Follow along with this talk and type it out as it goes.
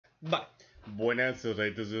Vale. Buenas, vuelvo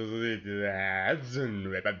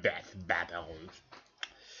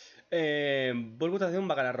a hacer un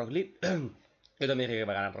Baneare Rock League. Yo también dije que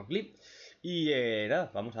va a ganar Rock League. Y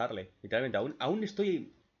nada, vamos a darle. Literalmente, aún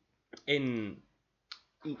estoy en...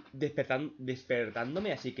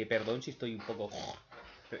 despertándome, así que perdón si estoy un poco...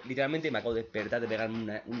 Literalmente me acabo de despertar, de pegar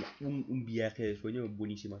un viaje de sueño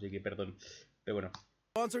buenísimo, así que perdón. Pero bueno.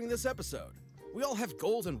 Sponsoring this episode. We all have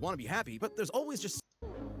goals and want to be happy, but there's always just...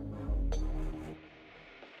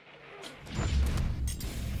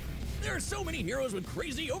 There are so many heroes with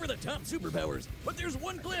crazy, over-the-top superpowers, but there's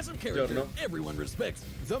one class of character everyone respects.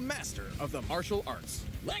 The master of the martial arts.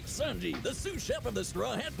 Like Sanji, the sous chef of the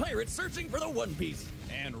Straw Hat Pirates searching for the One Piece.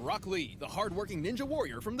 And Rock Lee, the hard-working ninja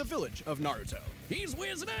warrior from the village of Naruto. He's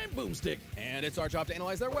Wiz and I'm Boomstick. And it's our job to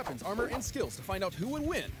analyze their weapons, armor, and skills to find out who would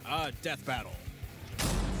win a death battle.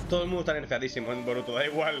 Todo el mundo está nerfeadísimo en Boruto, da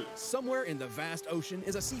igual. Somewhere in the vast ocean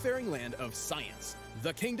is a seafaring land of science,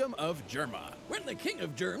 the kingdom of Germa. When the king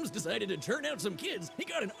of germs decided to turn out some kids, he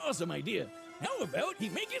got an awesome idea. How about he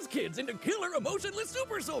make his kids into killer emotionless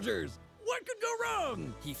super soldiers? What could go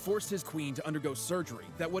wrong? He forced his queen to undergo surgery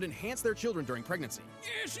that would enhance their children during pregnancy.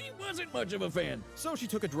 Yeah, she wasn't much of a fan. So she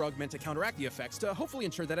took a drug meant to counteract the effects to hopefully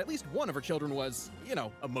ensure that at least one of her children was, you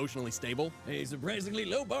know, emotionally stable. A surprisingly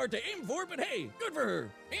low bar to aim for, but hey, good for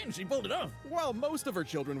her. And she pulled it off. While most of her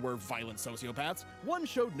children were violent sociopaths, one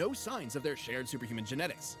showed no signs of their shared superhuman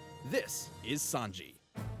genetics. This is Sanji.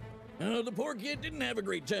 Oh, the poor kid didn't have a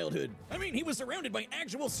great childhood. I mean, he was surrounded by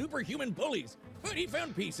actual superhuman bullies. But he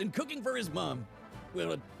found peace in cooking for his mom.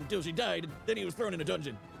 Well, until she died, then he was thrown in a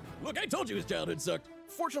dungeon. Look, I told you his childhood sucked.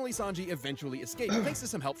 Fortunately, Sanji eventually escaped thanks to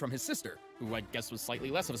some help from his sister, who I guess was slightly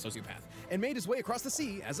less of a sociopath, and made his way across the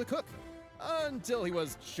sea as a cook. Until he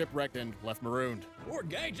was shipwrecked and left marooned. Poor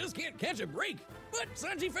guy just can't catch a break. But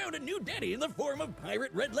Sanji found a new daddy in the form of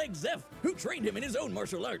Pirate Red Leg Zeph, who trained him in his own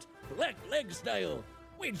martial art, Black Leg style.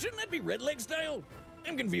 Wait, shouldn't that be Red Leg style?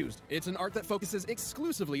 I'm confused. It's an art that focuses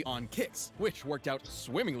exclusively on kicks, which worked out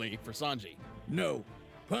swimmingly for Sanji. No.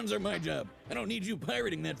 Puns are my job. I don't need you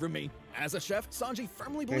pirating that from me. As a chef, Sanji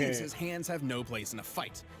firmly believes his hands have no place in a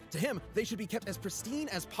fight. To him, they should be kept as pristine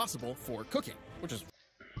as possible for cooking, which is...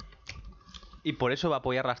 Y por eso va a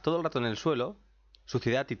apoyarlas todo el rato en el suelo,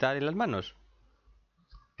 suciedad y tal en las manos.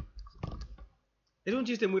 Es un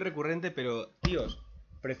chiste muy recurrente, pero, tíos,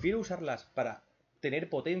 prefiero usarlas para tener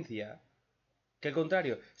potencia que al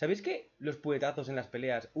contrario. ¿Sabéis que los puñetazos en las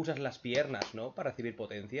peleas usas las piernas, ¿no? Para recibir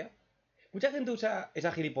potencia. Mucha gente usa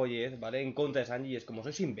esa gilipollez, ¿vale? En contra de Sanji, es como,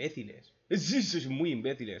 sois imbéciles. Sí, sois muy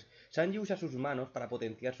imbéciles. Sanji usa sus manos para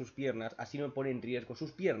potenciar sus piernas, así no pone en riesgo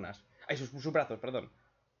sus piernas. Ay, sus brazos, perdón.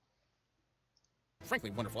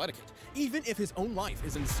 Frankly, wonderful etiquette. Even if his own life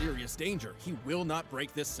is in serious danger, he will not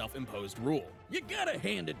break this self-imposed rule. You gotta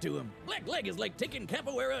hand it to him. Black Leg is like taking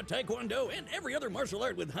capoeira, taekwondo, and every other martial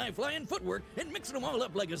art with high-flying footwork and mixing them all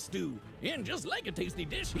up like a stew. And just like a tasty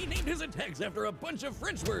dish, he named his attacks after a bunch of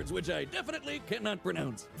French words, which I definitely cannot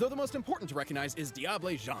pronounce. Though the most important to recognize is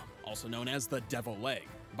Diable Jambe, also known as the Devil Leg.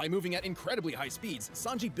 By moving at incredibly high speeds,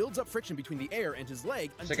 Sanji builds up friction between the air and his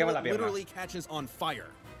leg until it literally catches on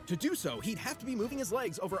fire. To do so, he'd have to be moving his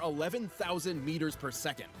legs over 11,000 meters per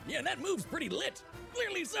second. Yeah, and that move's pretty lit.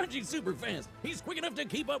 Clearly, Sanji's super fast. He's quick enough to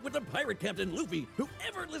keep up with the pirate captain Luffy, who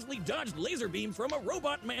effortlessly dodged laser beams from a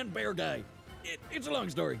robot man bear guy. It's a long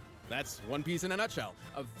story. That's One Piece in a nutshell.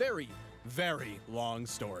 A very, very long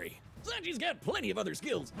story. Sanji's got plenty of other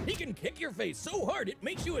skills. He can kick your face so hard it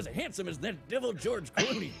makes you as handsome as that devil George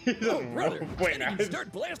Clooney. Oh, brother. And he can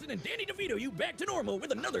start blasting and Danny DeVito you back to normal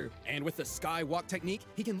with another. And with the skywalk technique,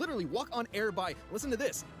 he can literally walk on air by, listen to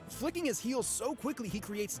this, flicking his heels so quickly he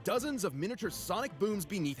creates dozens of miniature sonic booms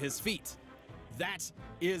beneath his feet. That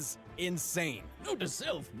is insane. Note to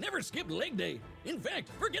self, never skip leg day. In fact,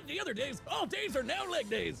 forget the other days. All days are now leg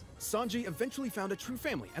days. Sanji eventually found a true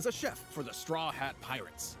family as a chef for the Straw Hat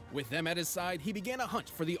Pirates. With them at his side, he began a hunt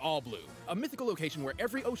for the All Blue, a mythical location where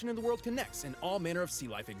every ocean in the world connects and all manner of sea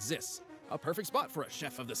life exists. A perfect spot for a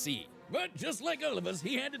chef of the sea. But just like all of us,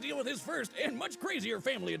 he had to deal with his first and much crazier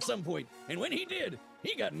family at some point. And when he did,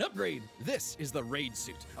 he got an upgrade. This is the Raid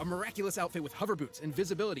Suit, a miraculous outfit with hover boots,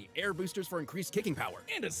 invisibility, air boosters for increased kicking power,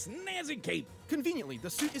 and a snazzy cape. Conveniently, the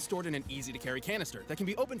suit is stored in an easy-to-carry canister that can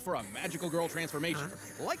be opened for a magical girl transformation,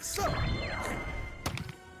 like so.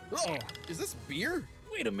 Oh, is this beer?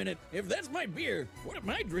 Wait a minute, if that's my beer, what am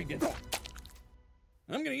I drinking?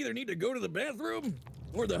 I'm gonna either need to go to the bathroom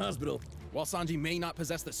or the hospital. While Sanji may not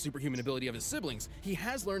possess the superhuman ability of his siblings, he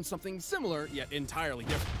has learned something similar, yet entirely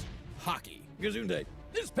different. Hockey. Gesundheit.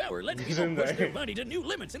 This power lets people push their body to new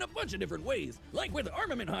limits in a bunch of different ways. Like with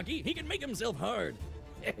armament hockey, he can make himself hard.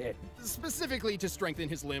 specifically to strengthen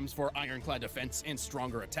his limbs for ironclad defense and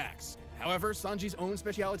stronger attacks. However, Sanji's own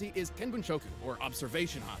speciality is Kenbunshoku, or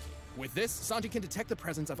observation haki. With this, Sanji can detect the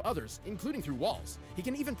presence of others, including through walls. He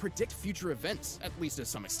can even predict future events, at least to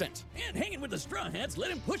some extent. And hanging with the Straw Hats let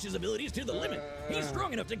him push his abilities to the limit. He's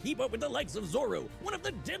strong enough to keep up with the likes of Zoro, one of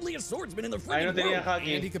the deadliest swordsmen in the freaking world.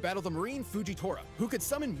 And he could battle the marine Fujitora, who could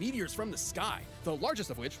summon meteors from the sky, the largest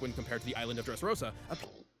of which, when compared to the island of Dressrosa,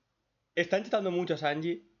 Están chetando mucho a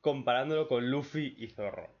Sanji comparándolo con Luffy y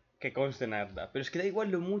Zorro. Que conste en acta. Pero es que da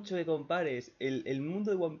igual lo mucho que compares. El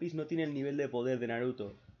mundo de One Piece no tiene el nivel de poder de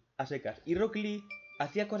Naruto. A secas. Y Rock Lee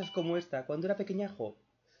hacía cosas como esta cuando era pequeñajo.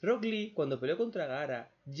 Rock Lee, cuando peleó contra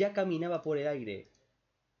Gaara, ya caminaba por el aire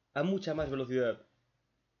a mucha más velocidad.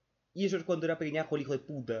 Y eso es cuando era pequeñajo el hijo de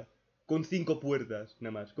puta. Con 5 puertas,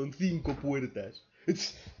 nada más. Con 5 puertas.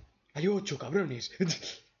 Hay 8, cabrones.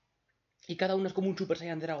 Y cada uno es como un Super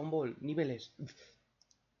Saiyan de Dragon Ball. Niveles.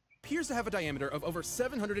 Appears to have a diameter of over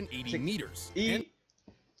 780 meters. Y,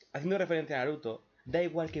 haciendo referencia a Naruto, da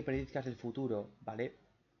igual que predizcas el futuro, ¿vale?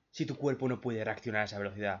 Si tu cuerpo no puede reaccionar a esa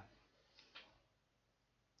velocidad.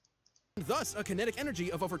 Thus, a kinetic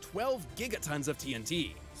energy of over 12 gigatons of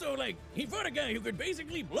TNT. So, like, he fought a guy who could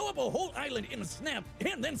basically blow up a whole island in a snap,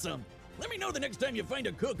 and then some. Let me know the next time you find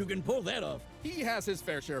a cook who can pull that off. He has his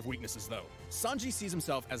fair share of weaknesses, though. Sanji sees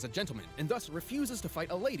himself as a gentleman, and thus refuses to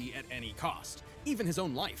fight a lady at any cost, even his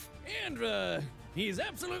own life. And, he's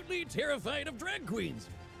absolutely terrified of drag queens.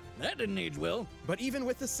 That didn't age well. But even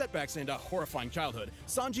with the setbacks and a horrifying childhood,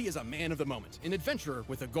 Sanji is a man of the moment, an adventurer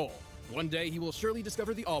with a goal. One day he will surely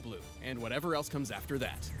discover the All Blue, and whatever else comes after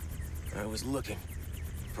that. I was looking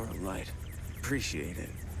for a light. Appreciate it.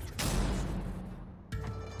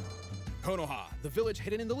 Konoha, the village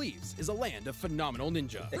hidden in the leaves, is a land of phenomenal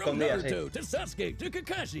ninja. From Naruto to Sasuke to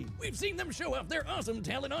Kakashi, we've seen them show off their awesome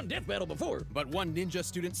talent on Death Battle before. But one ninja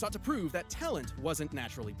student sought to prove that talent wasn't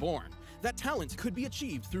naturally born. That talent could be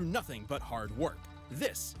achieved through nothing but hard work.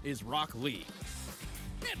 This is Rock Lee.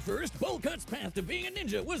 At first, Bollcut's path to being a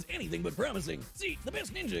ninja was anything but promising. See, the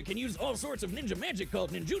best ninja can use all sorts of ninja magic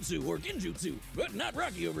called ninjutsu or genjutsu, but not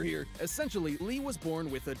Rocky over here. Essentially, Lee was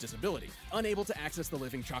born with a disability, unable to access the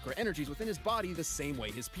living chakra energies within his body the same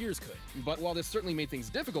way his peers could. But while this certainly made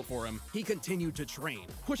things difficult for him, he continued to train,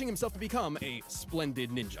 pushing himself to become a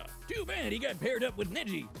splendid ninja. Too bad he got paired up with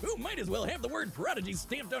Neji, who might as well have the word prodigy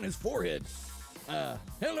stamped on his forehead.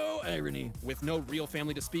 Hello, irony. With no real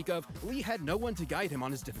family to speak of, Lee had no one to guide him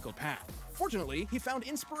on his difficult path. Fortunately, he found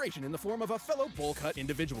inspiration in the form of a fellow bowl-cut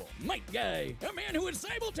individual. Might Guy, a man who is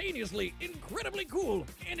simultaneously incredibly cool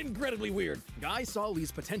and incredibly weird. Guy saw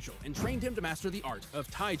Lee's potential and trained him to master the art of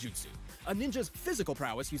taijutsu, a ninja's physical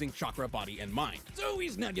prowess using chakra, body, and mind. So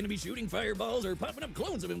he's not going to be shooting fireballs or popping up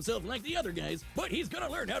clones of himself like the other guys, but he's going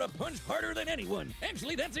to learn how to punch harder than anyone.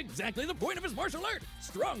 Actually, that's exactly the point of his martial art.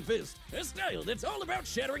 Strong Fist, a style that's all about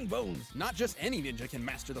shattering bones. Not just any ninja can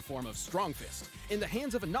master the form of Strong Fist. In the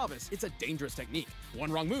hands of a novice, it's a dangerous technique.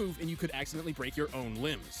 One wrong move and you could accidentally break your own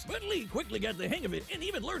limbs. But Lee quickly got the hang of it and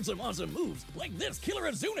even learned some awesome moves, like this Killer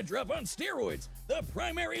Azuna drop on steroids, the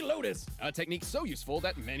Primary Lotus. A technique so useful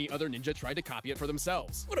that many other ninja tried to copy it for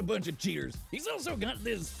themselves. What a bunch of cheaters. He's also got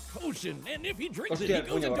this potion, and if he drinks it, he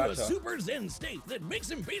goes into a super zen state that makes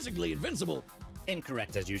him basically invincible.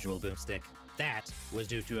 Incorrect as usual, Boomstick. That was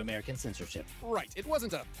due to American censorship. Right, it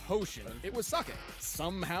wasn't a potion, it was sake.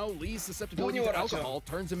 Somehow, Lee's susceptibility to alcohol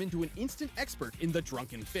turns him into an instant expert in the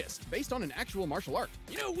drunken fist, based on an actual martial art.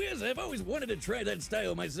 You know, Wiz, I've always wanted to try that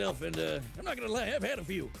style myself, and I'm not gonna lie, I've had a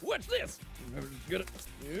few. Watch this!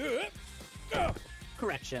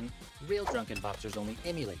 Correction. Real drunken boxers only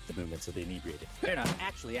emulate the movements of the inebriated. They're not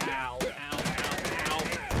actually ow, ow,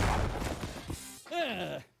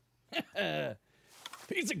 ow, ow.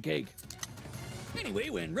 Piece of cake. Anyway,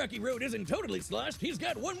 when Rocky Road isn't totally sloshed, he's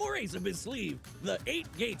got one more ace up his sleeve, the 8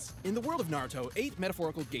 gates. In the world of Naruto, 8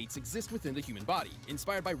 metaphorical gates exist within the human body,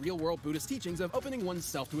 inspired by real-world Buddhist teachings of opening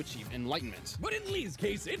oneself to achieve enlightenment. But in Lee's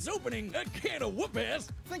case, it's opening a can of whoop-ass.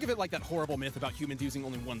 Think of it like that horrible myth about humans using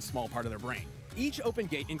only one small part of their brain. Each open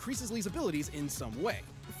gate increases Lee's abilities in some way.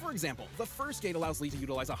 For example, the first gate allows Lee to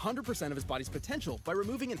utilize 100% of his body's potential by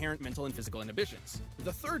removing inherent mental and physical inhibitions.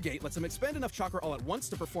 The third gate lets him expend enough chakra all at once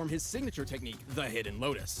to perform his signature technique, the Hidden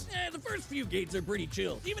Lotus. The first few gates are pretty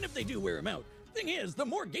chill, even if they do wear him out. Thing is, the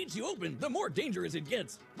more gates you open, the more dangerous it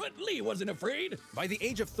gets. But Lee wasn't afraid. By the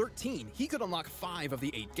age of 13, he could unlock 5 of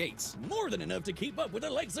the 8 gates. More than enough to keep up with the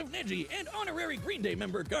likes of Neji and honorary Green Day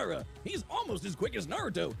member Gaara. He's almost as quick as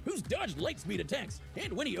Naruto, who's dodged light speed attacks.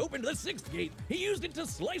 And when he opened the 6th gate, he used it to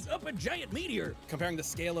slice up a giant meteor. Comparing the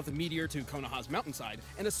scale of the meteor to Konoha's mountainside,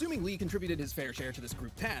 and assuming Lee contributed his fair share to this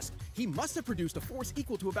group task, he must have produced a force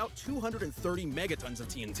equal to about 230 megatons of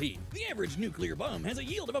TNT. The average nuclear bomb has a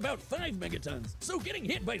yield of about 5 megatons, so getting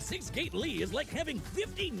hit by 6-gate Lee is like having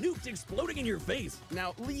 50 nukes exploding in your face.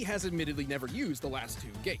 Now, Lee has admittedly never used the last 2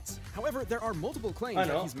 gates. However, there are multiple claims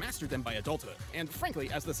that he's mastered them by adulthood, and frankly,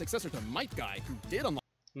 as the successor to Might Guy, who did unlock...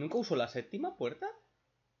 ¿Nunca usó la 7ª puerta?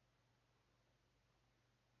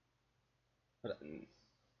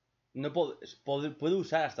 No puede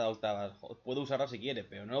usar hasta la 8ª. Puede usarla si quiere,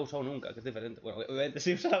 pero no la ha usado nunca, que es diferente. Bueno, obviamente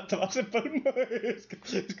si usa la 8ª se palma.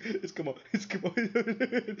 Es como...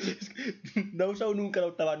 no ha usado nunca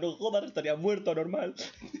la 8ª. No jodas, estaría muerto, normal.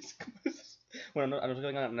 Bueno, a no ser que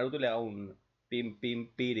venga Naruto y le haga un... Pim, pim,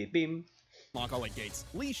 piri, pim. Lock all 8 gates.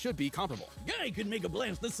 Lee should be comparable. Guy could make a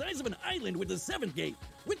blast the size of an island with the 7th gate.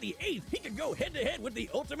 With the 8th, he could go head-to-head with the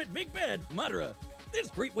ultimate big bad, Madara. This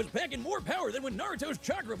creep was packing more power than when Naruto's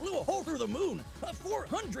chakra blew a hole through the moon. A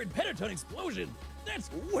 400 petaton explosion. That's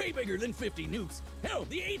way bigger than 50 nukes. Hell,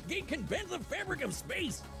 the 8th gate can bend the fabric of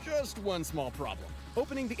space. Just one small problem.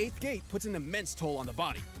 Opening the 8th gate puts an immense toll on the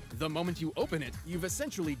body. The moment you open it, you've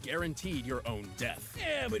essentially guaranteed your own death.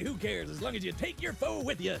 Yeah, but who cares as long as you take your foe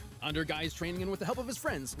with you? Under Guy's training and with the help of his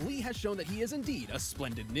friends, Lee has shown that he is indeed a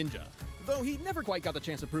splendid ninja. Though he never quite got the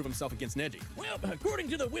chance to prove himself against Neji. Well, according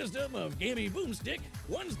to the wisdom of Gammy Boomstick,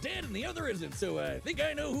 one's dead and the other isn't, so I think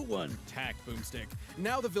I know who won. Tack, Boomstick.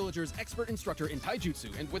 Now the villager's expert instructor in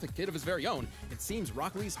taijutsu, and with a kid of his very own, it seems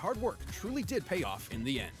Rock Lee's hard work truly did pay off in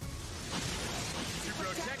the end. To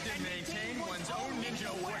protect and maintain one's own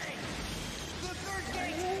ninja way. The 3rd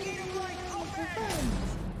gate, gate of light, open!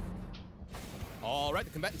 All right, the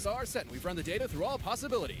combatants are set. We've run the data through all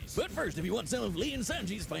possibilities. But first, if you want some of Lee and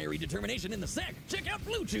Sanji's fiery determination in the sack, check out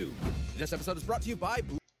Blue Chew. This episode is brought to you by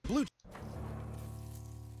Blue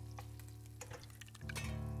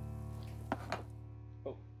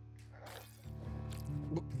Oh.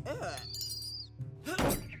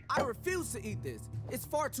 I refuse to eat this. It's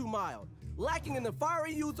far too mild, lacking in the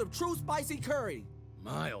fiery youth of true spicy curry.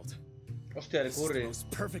 Mild. Hostia, el curry. Most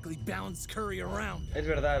perfectly balanced curry around. Es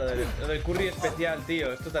verdad, lo del curry especial,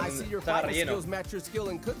 tío. Esto también está relleno. Skills match your skill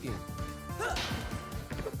in cooking.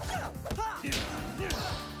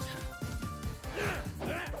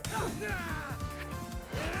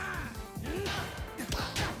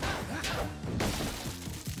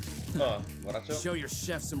 Oh, borracho. Show your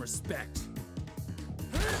chef some respect.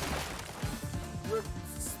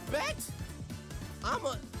 Respect? I'm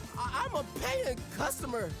a paying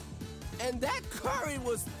customer. And that curry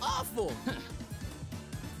was awful.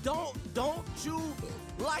 Don't you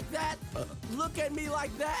like that? Look at me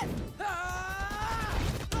like that.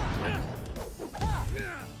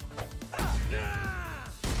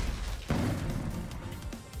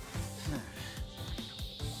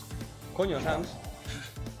 Coño, Sans.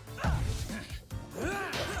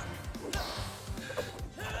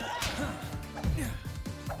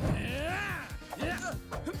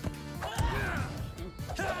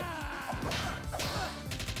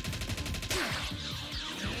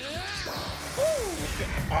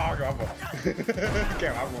 ¡Ah, qué vamos! ¡Qué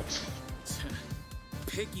vamos!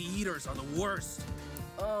 Picky eaters are the worst.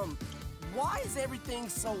 Why is everything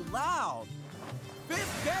so loud?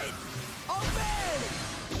 5th gate, open!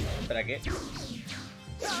 ¿Para qué?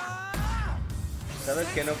 ¿Sabes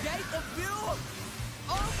que no? Gate of fuel,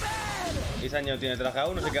 open! 10 años tiene traje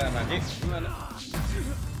aún, no se queda Sanji. Vale.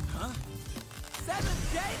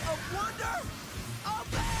 7th gate of wonder,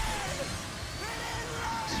 open!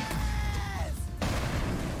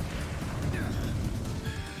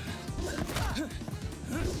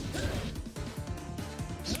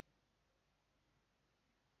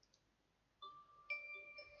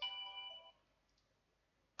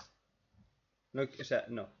 No, o sea,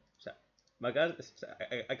 no. O sea,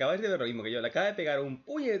 acabáis de ver lo mismo que yo. Le acaba de pegar un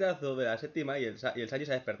puñetazo de la 7ª y el Sanji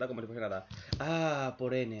se ha despertado como si fuese nada. Ah,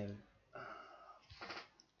 por Enel.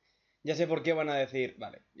 Ya sé por qué van a decir...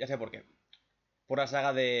 Vale, ya sé por qué. Por la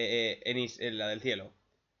saga de Enis, la del cielo.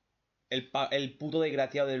 El puto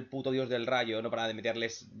desgraciado del puto dios del rayo. No para de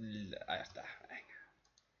meterles... Ah, ya está. Venga.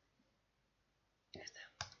 Ya está.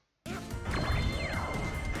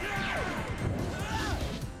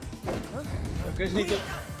 ¿Qué es Nico?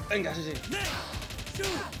 Venga, sí, sí.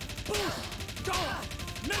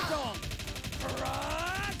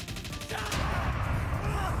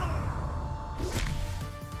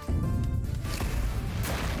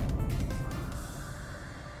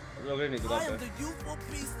 No crees ni tu I am nombre. the youthful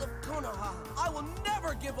beast of Konoha. I will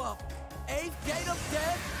never give up. Eighth gate of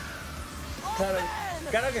death. Claro, Open!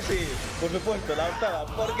 claro que sí. Por supuesto, la octava.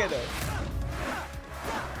 ¿Por qué no?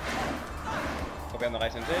 Copiando a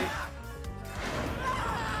Gai Sensei.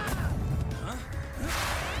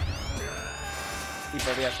 Y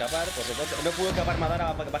podría escapar, por supuesto. No pudo escapar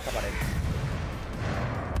Madara, va a escapar él.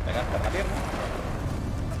 Pegar por la pierna.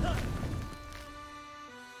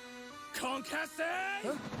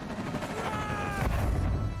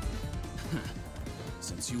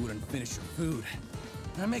 Since you wouldn't finish your food,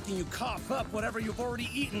 I'm making you cough up whatever you've already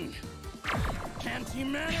eaten.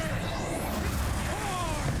 Anti-manner!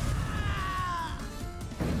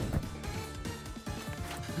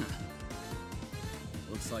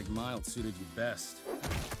 Looks like mild suited you best.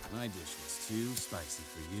 My dish was too spicy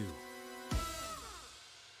for you.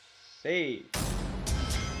 Sí.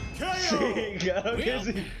 Sí, claro que Well,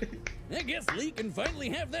 sí. I guess Lee can finally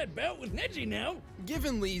have that bout with Neji now.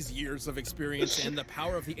 Given Lee's years of experience and the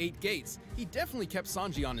power of the 8 gates, he definitely kept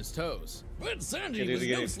Sanji on his toes. But Sanji was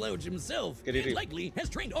no slouch himself, and likely has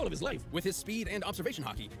trained all of his life. With his speed and observation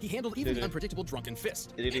hockey, he handled even the unpredictable Drunken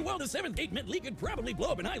Fist. And while the 7th gate meant Lee could probably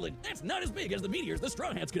blow up an island, that's not as big as the meteors the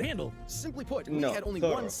Straw Hats could handle. Simply put, Lee had only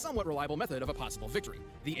one somewhat reliable method of a possible victory,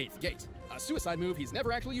 the 8th gate. A suicide move he's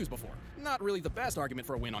never actually used before. Not really the best argument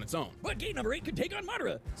for a win on its own. But gate number 8 could take on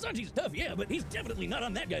Madara. Sanji's tough, yeah, but he's definitely not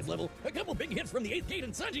on that guy's level. A couple big hits from the 8th gate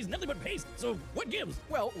and Sanji's nothing but pace, so what gives?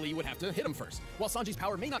 Well, Lee would have to hit him first. While Sanji's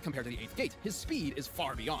power may not compare to the 8th gate, his speed is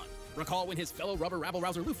far beyond. Recall when his fellow rubber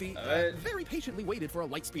rabble-rouser Luffy very patiently waited for a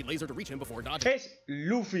light-speed laser to reach him before dodging. Es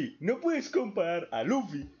Luffy. No puedes comparar a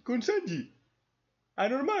Luffy con Sanji.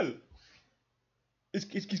 Anormal.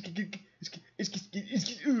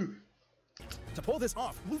 To pull this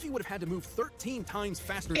off, Luffy would have had to move 13 times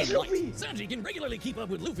faster than light. Sanji can regularly keep up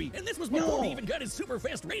with Luffy, and this was before he even got his super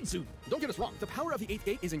fast raid suit. Don't get us wrong, the power of the 8th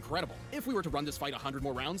gate is incredible. If we were to run this fight 100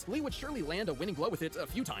 more rounds, Lee would surely land a winning blow with it a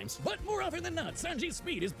few times. But more often than not, Sanji's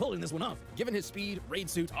speed is pulling this one off. Given his speed, raid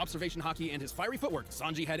suit, observation hockey, and his fiery footwork,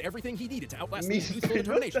 Sanji had everything he needed to outlast Lee's youthful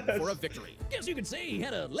determination for a victory. Guess you could say he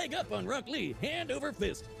had a leg up on Rock Lee, hand over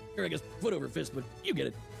fist. Or I guess foot over fist, but you get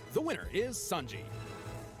it. The winner is Sanji.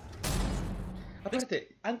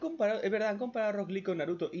 Aparte, han comparado, es verdad, han comparado a Rock Lee con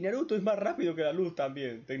Naruto. Y Naruto es más rápido que la luz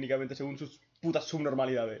también, técnicamente, según sus putas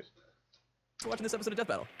subnormalidades. For watching this episode of Death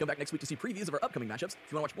Battle. Come back next week to see previews of our upcoming matchups.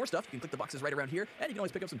 If you want to watch more stuff, you can click the boxes right around here, and you can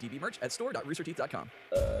always pick up some TV merch at store.roosterteeth.com.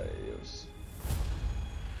 Ay, Dios.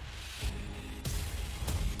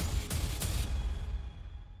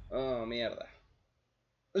 Oh, mierda.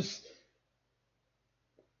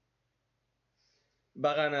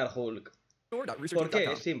 Va a ganar Hulk. ¿Por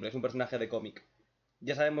qué? Es simple, es un personaje de cómic.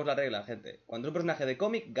 Ya sabemos la regla, gente. Cuando es un personaje de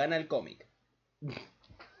cómic, gana el cómic.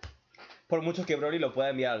 Por mucho que Broly lo pueda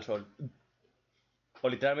enviar al sol. O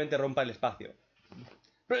literalmente rompa el espacio.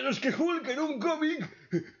 Pero es que Hulk en un cómic,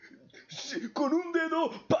 con un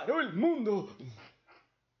dedo, paró el mundo.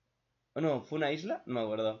 ¿O no? ¿Fue una isla? No me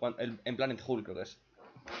acuerdo. En Planet Hulk creo que es.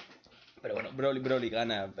 Pero bueno, Broly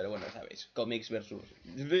gana. Pero bueno, sabéis. Cómics versus...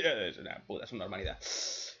 Es una puta, es una normalidad.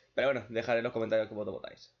 Pero bueno, dejaré en los comentarios qué voto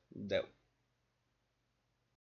votáis. Deu.